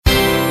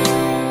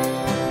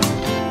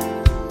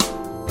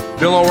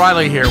Bill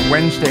O'Reilly here,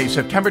 Wednesday,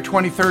 September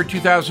 23rd,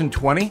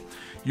 2020.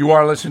 You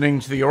are listening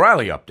to the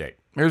O'Reilly Update.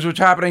 Here's what's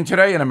happening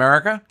today in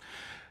America.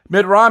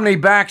 Mitt Romney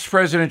backs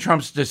President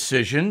Trump's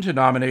decision to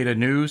nominate a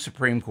new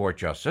Supreme Court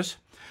justice.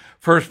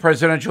 First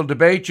presidential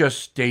debate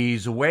just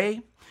days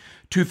away.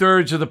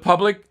 Two-thirds of the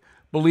public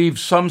believe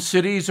some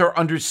cities are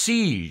under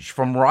siege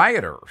from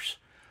rioters.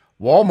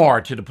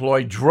 Walmart to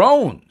deploy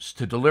drones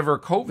to deliver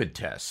COVID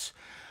tests.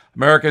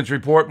 Americans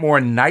report more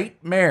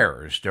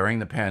nightmares during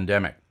the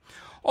pandemic.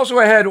 Also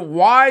ahead,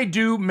 why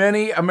do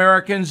many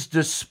Americans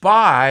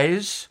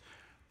despise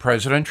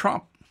President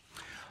Trump?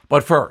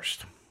 But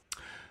first,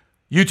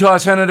 Utah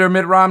Senator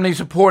Mitt Romney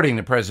supporting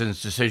the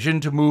president's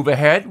decision to move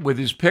ahead with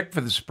his pick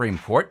for the Supreme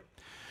Court.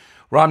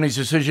 Romney's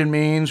decision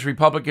means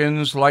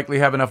Republicans likely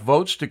have enough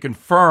votes to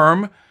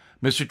confirm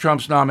Mr.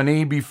 Trump's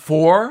nominee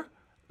before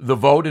the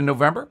vote in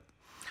November.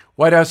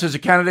 White House says a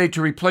candidate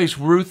to replace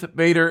Ruth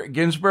Bader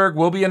Ginsburg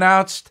will be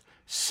announced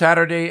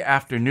Saturday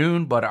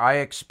afternoon, but I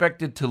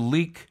expect it to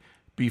leak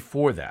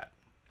before that.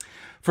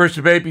 First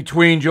debate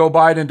between Joe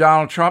Biden and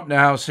Donald Trump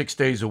now 6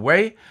 days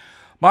away.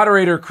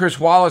 Moderator Chris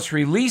Wallace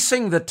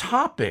releasing the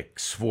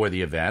topics for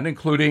the event,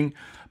 including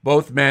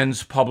both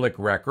men's public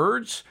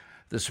records,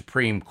 the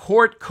Supreme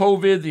Court,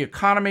 COVID, the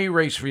economy,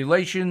 race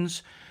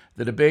relations.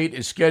 The debate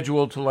is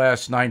scheduled to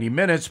last 90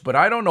 minutes, but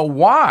I don't know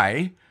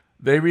why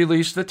they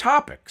released the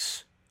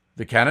topics.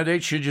 The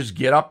candidates should just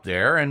get up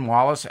there and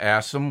Wallace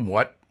asks them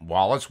what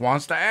Wallace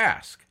wants to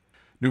ask.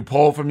 New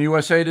poll from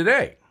USA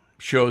Today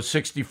shows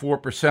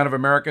 64% of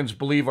Americans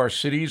believe our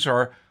cities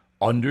are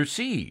under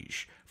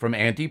siege from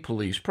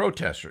anti-police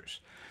protesters.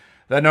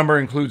 That number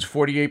includes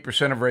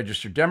 48% of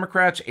registered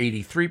Democrats,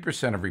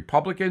 83% of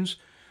Republicans.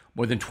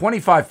 More than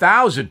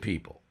 25,000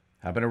 people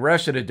have been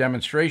arrested at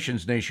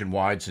demonstrations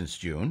nationwide since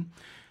June.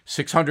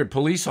 600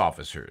 police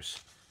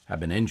officers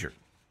have been injured.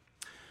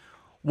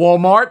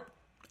 Walmart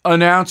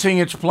announcing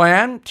its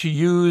plan to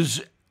use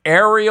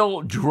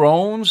aerial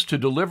drones to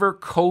deliver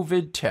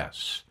COVID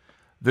tests.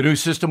 The new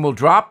system will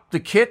drop the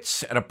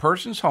kits at a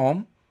person's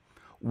home,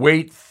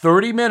 wait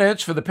 30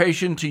 minutes for the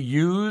patient to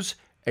use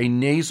a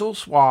nasal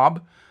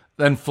swab,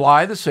 then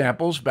fly the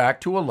samples back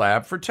to a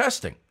lab for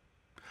testing.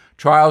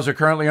 Trials are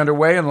currently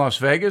underway in Las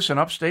Vegas and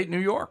upstate New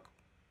York.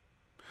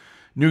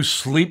 New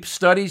sleep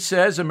study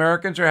says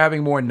Americans are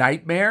having more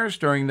nightmares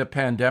during the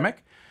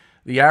pandemic.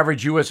 The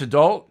average U.S.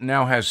 adult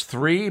now has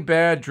 3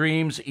 bad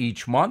dreams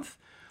each month,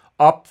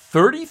 up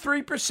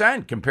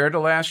 33% compared to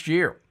last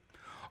year.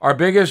 Our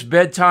biggest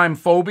bedtime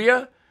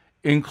phobia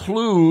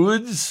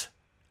includes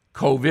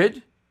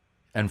COVID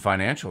and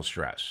financial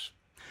stress.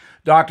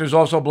 Doctors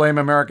also blame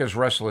America's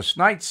restless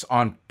nights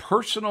on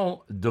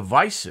personal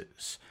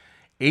devices.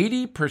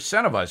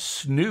 80% of us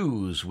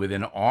snooze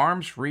within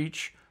arm's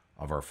reach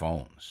of our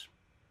phones.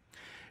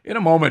 In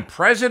a moment,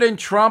 President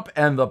Trump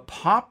and the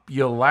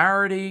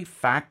popularity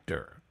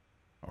factor.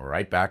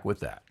 Right back with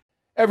that.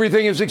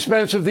 Everything is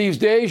expensive these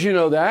days, you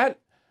know that.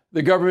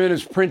 The government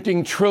is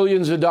printing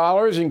trillions of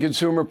dollars and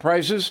consumer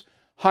prices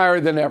higher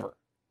than ever.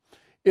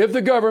 If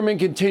the government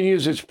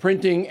continues its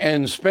printing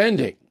and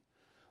spending,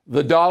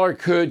 the dollar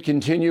could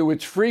continue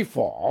its free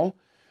fall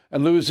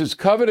and lose its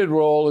coveted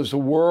role as the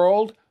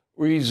world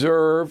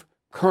reserve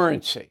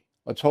currency.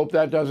 Let's hope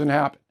that doesn't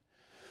happen.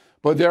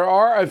 But there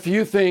are a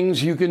few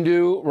things you can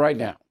do right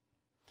now.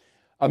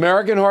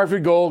 American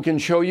Hartford Gold can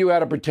show you how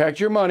to protect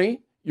your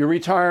money, your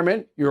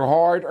retirement, your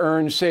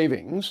hard-earned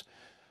savings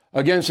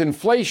against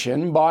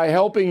inflation by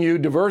helping you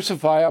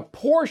diversify a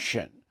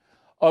portion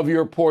of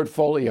your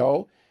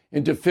portfolio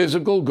into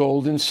physical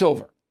gold and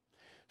silver.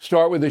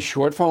 Start with a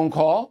short phone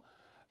call,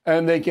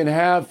 and they can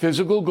have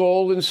physical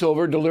gold and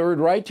silver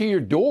delivered right to your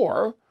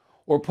door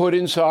or put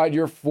inside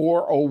your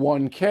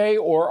 401k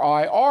or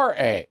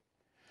IRA.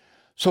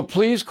 So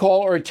please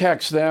call or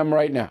text them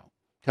right now.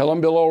 Tell them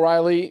Bill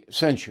O'Reilly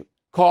sent you.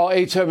 Call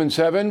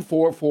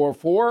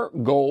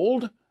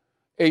 877-444-GOLD,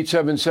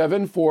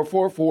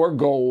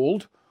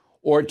 877-444-GOLD,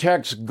 or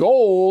text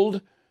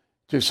GOLD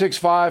to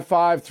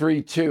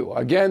 65532.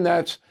 Again,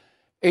 that's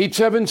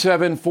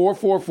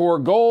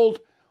 877-444-GOLD,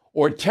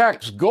 or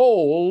text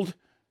GOLD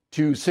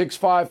to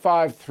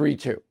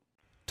 65532.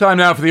 Time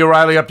now for the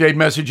O'Reilly Update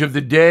message of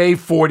the day.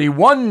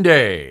 41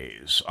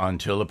 days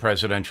until the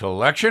presidential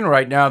election.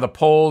 Right now, the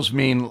polls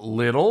mean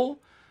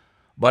little.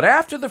 But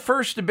after the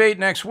first debate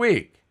next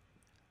week,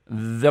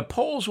 the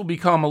polls will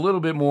become a little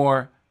bit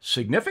more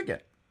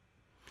significant.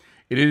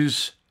 It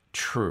is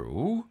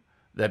true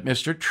that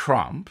Mr.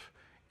 Trump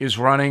is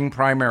running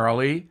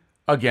primarily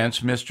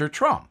against Mr.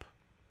 Trump.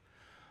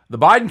 The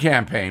Biden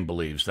campaign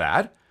believes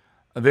that.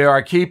 They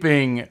are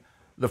keeping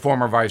the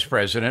former vice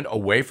president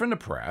away from the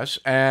press,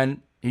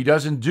 and he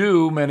doesn't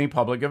do many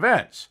public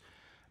events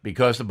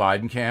because the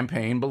Biden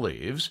campaign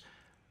believes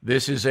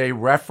this is a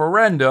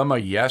referendum, a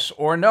yes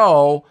or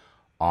no,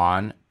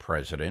 on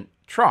President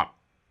Trump.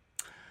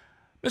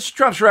 Mr.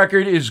 Trump's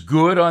record is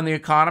good on the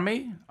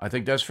economy. I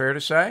think that's fair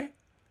to say.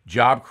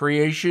 Job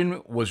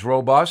creation was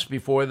robust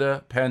before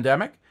the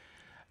pandemic,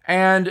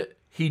 and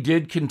he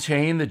did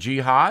contain the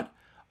jihad.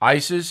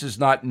 ISIS is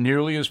not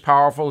nearly as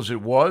powerful as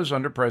it was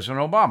under President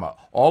Obama.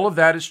 All of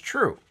that is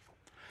true.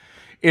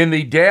 In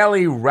the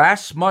daily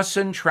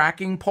Rasmussen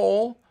tracking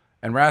poll,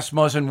 and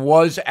Rasmussen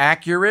was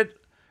accurate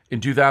in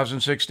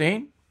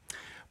 2016,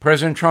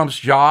 President Trump's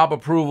job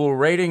approval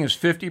rating is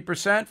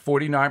 50%,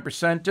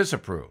 49%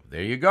 disapprove.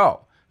 There you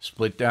go,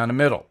 split down the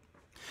middle.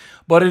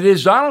 But it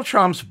is Donald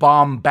Trump's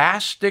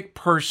bombastic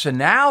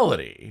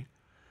personality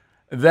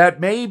that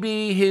may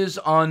be his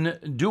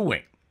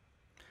undoing.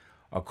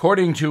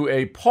 According to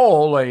a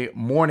poll, a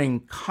Morning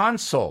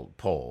Consult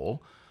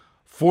poll,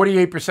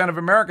 48% of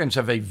Americans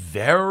have a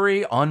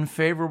very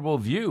unfavorable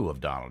view of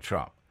Donald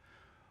Trump.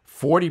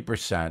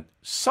 40%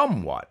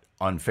 somewhat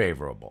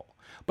unfavorable.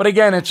 But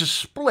again, it's a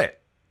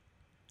split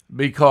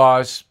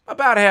because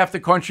about half the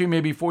country,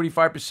 maybe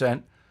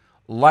 45%,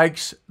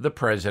 likes the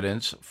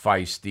president's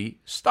feisty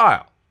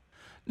style.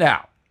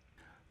 Now,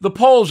 the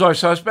polls are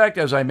suspect,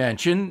 as I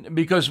mentioned,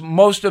 because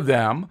most of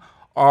them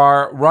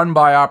are run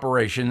by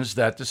operations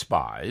that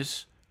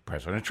despise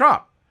President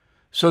Trump.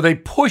 So they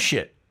push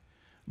it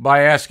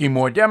by asking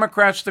more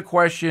Democrats the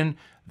question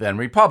than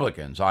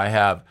Republicans. I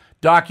have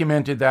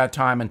documented that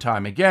time and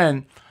time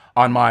again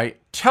on my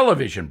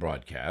television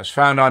broadcast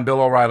found on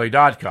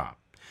BillO'Reilly.com.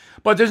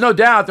 But there's no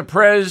doubt the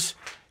Prez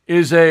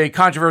is a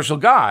controversial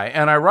guy,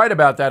 and I write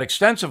about that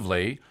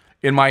extensively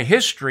in my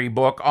history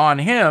book on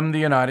him, The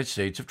United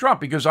States of Trump,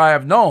 because I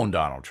have known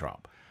Donald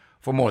Trump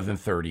for more than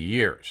 30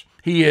 years.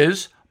 He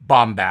is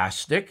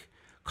bombastic,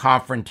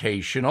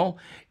 confrontational,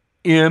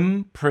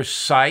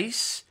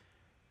 imprecise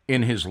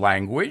in his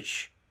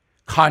language,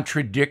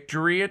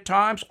 contradictory at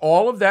times.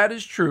 All of that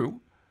is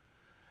true.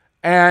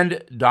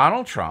 And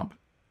Donald Trump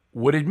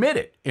would admit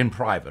it in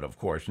private, of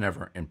course,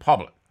 never in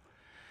public.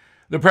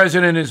 The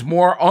president is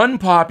more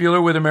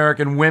unpopular with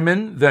American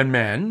women than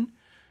men.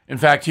 In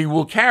fact, he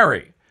will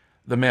carry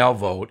the male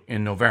vote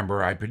in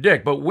November, I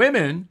predict. But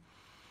women,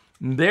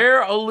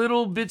 they're a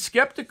little bit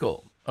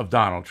skeptical of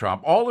Donald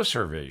Trump. All the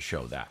surveys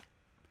show that.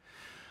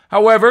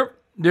 However,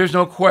 there's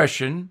no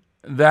question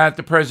that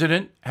the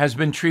president has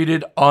been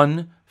treated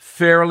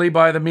unfairly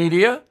by the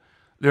media.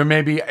 There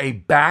may be a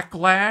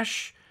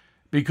backlash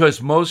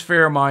because most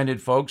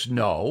fair-minded folks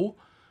know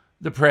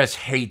the press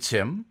hates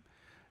him,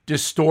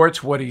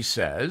 distorts what he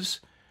says,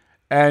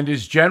 and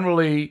is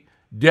generally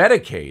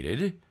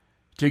dedicated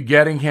to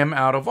getting him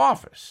out of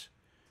office.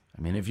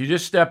 I mean, if you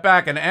just step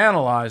back and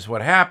analyze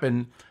what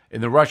happened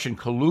in the Russian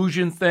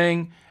collusion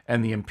thing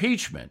and the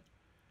impeachment,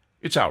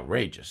 it's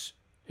outrageous.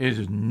 It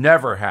has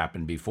never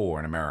happened before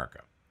in America.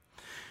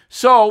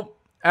 So,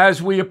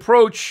 as we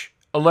approach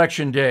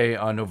Election Day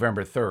on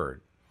November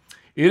 3rd,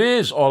 it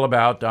is all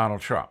about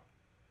Donald Trump.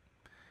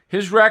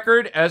 His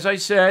record, as I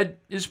said,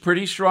 is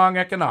pretty strong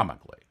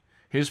economically.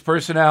 His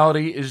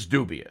personality is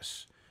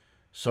dubious.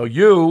 So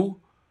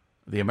you,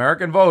 the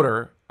American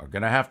voter, are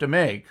going to have to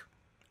make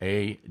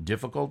a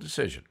difficult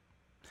decision.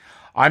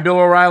 I'm Bill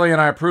O'Reilly,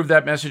 and I approve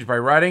that message by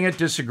writing it.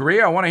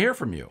 Disagree? I want to hear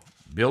from you.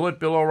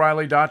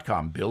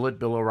 Bill@BillO'Reilly.com.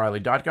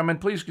 Bill@BillO'Reilly.com.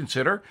 And please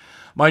consider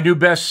my new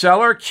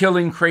bestseller,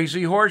 Killing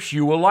Crazy Horse.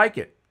 You will like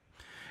it.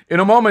 In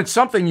a moment,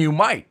 something you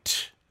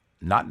might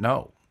not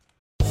know.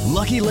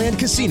 Lucky Land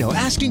Casino,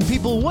 asking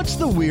people, what's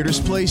the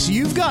weirdest place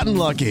you've gotten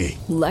lucky?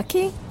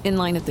 Lucky? In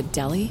line at the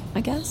deli,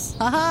 I guess?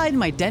 Aha, in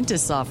my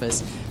dentist's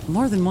office.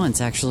 More than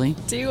once, actually.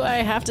 Do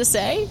I have to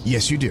say?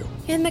 Yes, you do.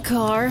 In the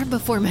car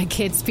before my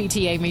kids'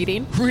 PTA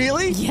meeting.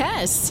 Really?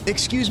 Yes.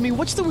 Excuse me,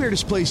 what's the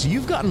weirdest place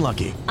you've gotten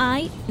lucky?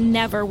 I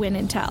never win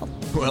and tell.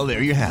 Well,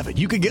 there you have it.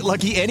 You can get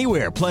lucky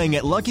anywhere, playing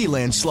at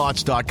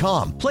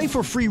LuckyLandSlots.com. Play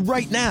for free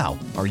right now.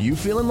 Are you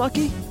feeling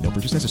lucky? No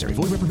purchase necessary.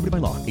 Void where prohibited by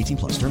law.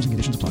 18+. Terms and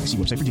conditions apply. See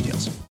website for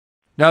details.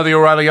 Now the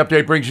O'Reilly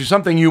Update brings you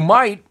something you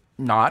might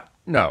not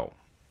know.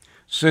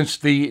 Since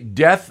the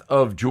death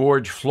of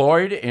George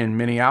Floyd in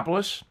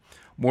Minneapolis,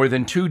 more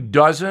than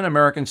 24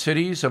 American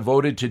cities have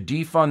voted to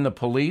defund the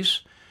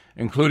police,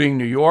 including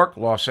New York,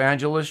 Los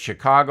Angeles,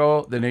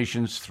 Chicago, the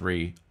nation's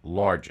 3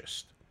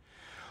 largest.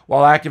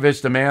 While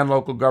activists demand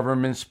local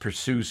governments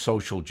pursue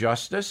social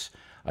justice,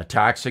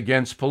 attacks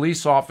against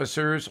police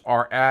officers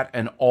are at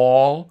an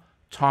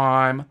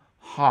all-time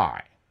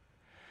high.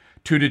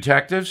 2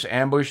 detectives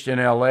ambushed in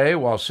L.A.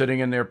 while sitting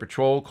in their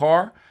patrol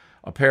car.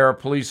 A pair of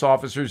police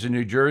officers in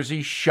New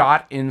Jersey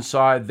shot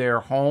inside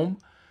their home.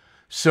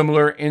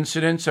 Similar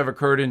incidents have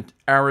occurred in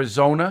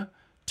Arizona,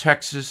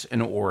 Texas,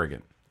 and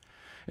Oregon.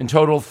 In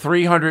total,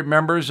 300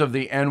 members of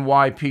the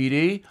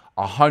NYPD,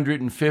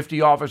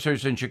 150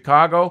 officers in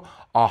Chicago,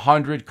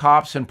 100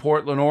 cops in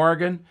Portland,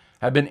 Oregon,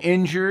 have been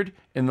injured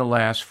in the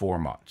last 4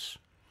 months.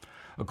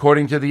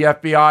 According to the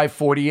FBI,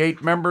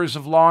 48 members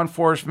of law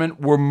enforcement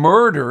were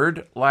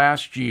murdered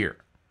last year.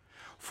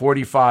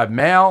 45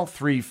 male,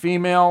 3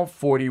 female,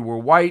 40 were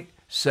white,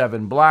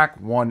 7 black,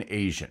 1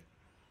 Asian.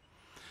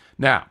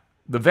 Now,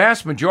 the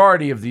vast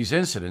majority of these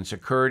incidents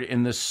occurred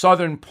in the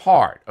southern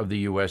part of the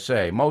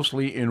USA,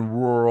 mostly in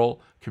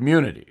rural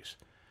communities.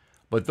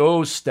 But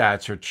those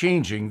stats are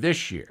changing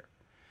this year.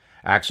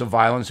 Acts of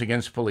violence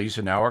against police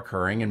are now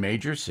occurring in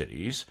major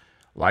cities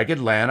like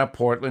Atlanta,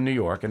 Portland, New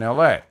York, and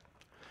LA.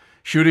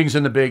 Shootings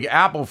in the Big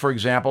Apple, for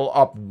example,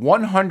 up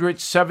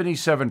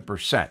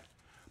 177%.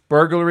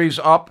 Burglaries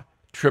up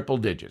triple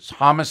digits.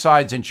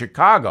 Homicides in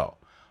Chicago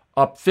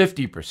up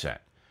 50%.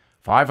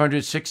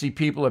 560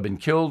 people have been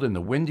killed in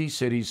the Windy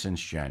City since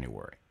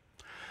January.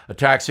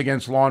 Attacks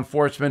against law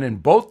enforcement in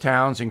both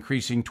towns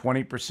increasing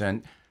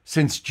 20%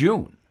 since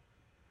June.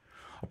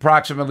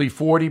 Approximately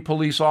 40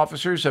 police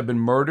officers have been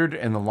murdered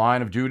in the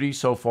line of duty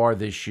so far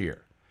this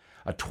year,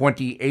 a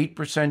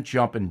 28%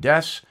 jump in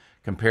deaths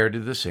compared to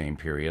the same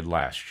period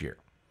last year.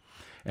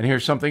 And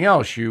here's something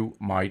else you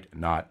might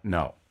not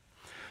know.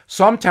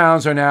 Some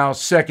towns are now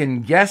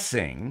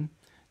second-guessing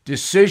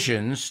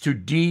decisions to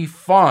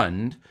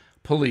defund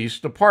police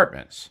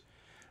departments.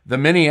 The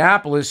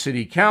Minneapolis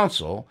City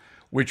Council,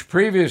 which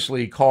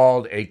previously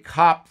called a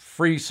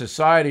cop-free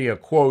society a,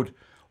 quote,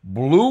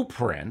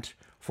 blueprint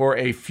for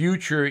a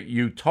future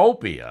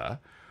utopia,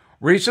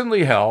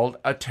 recently held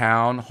a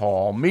town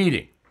hall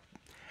meeting.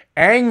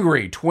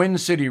 Angry Twin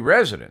City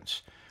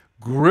residents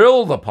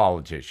grilled the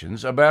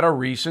politicians about a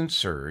recent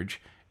surge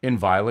in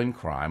violent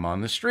crime on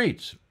the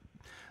streets.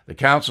 The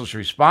council's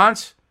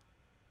response?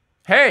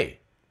 Hey,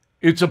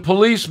 it's a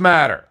police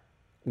matter.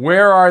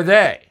 Where are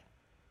they?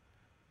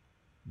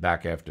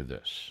 Back after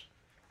this.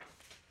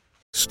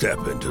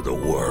 Step into the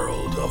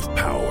world of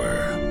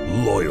power,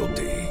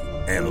 loyalty,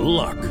 and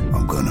luck.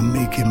 I'm gonna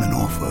make him an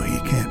offer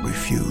he can't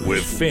refuse.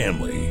 With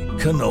family,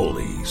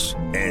 cannolis,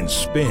 and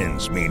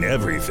spins mean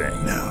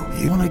everything. Now,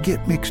 you wanna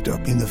get mixed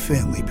up in the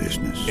family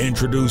business.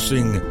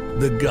 Introducing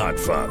The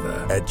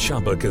Godfather at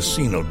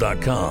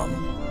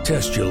ChumbaCasino.com.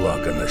 Test your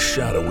luck in the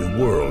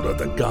shadowy world of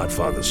The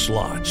Godfather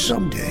slot.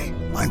 Someday,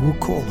 I will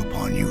call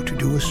upon you to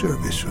do a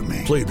service for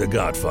me. Play The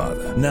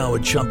Godfather, now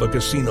at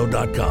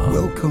ChumbaCasino.com.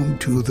 Welcome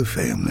to the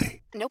family.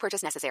 No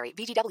purchase necessary.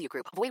 VGW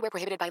Group. Void where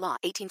prohibited by law.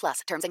 18 plus.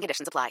 Terms and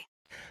conditions apply.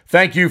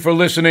 Thank you for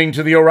listening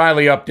to the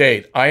O'Reilly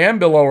Update. I am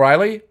Bill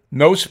O'Reilly.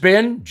 No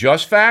spin,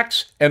 just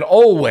facts, and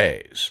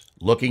always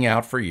looking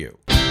out for you.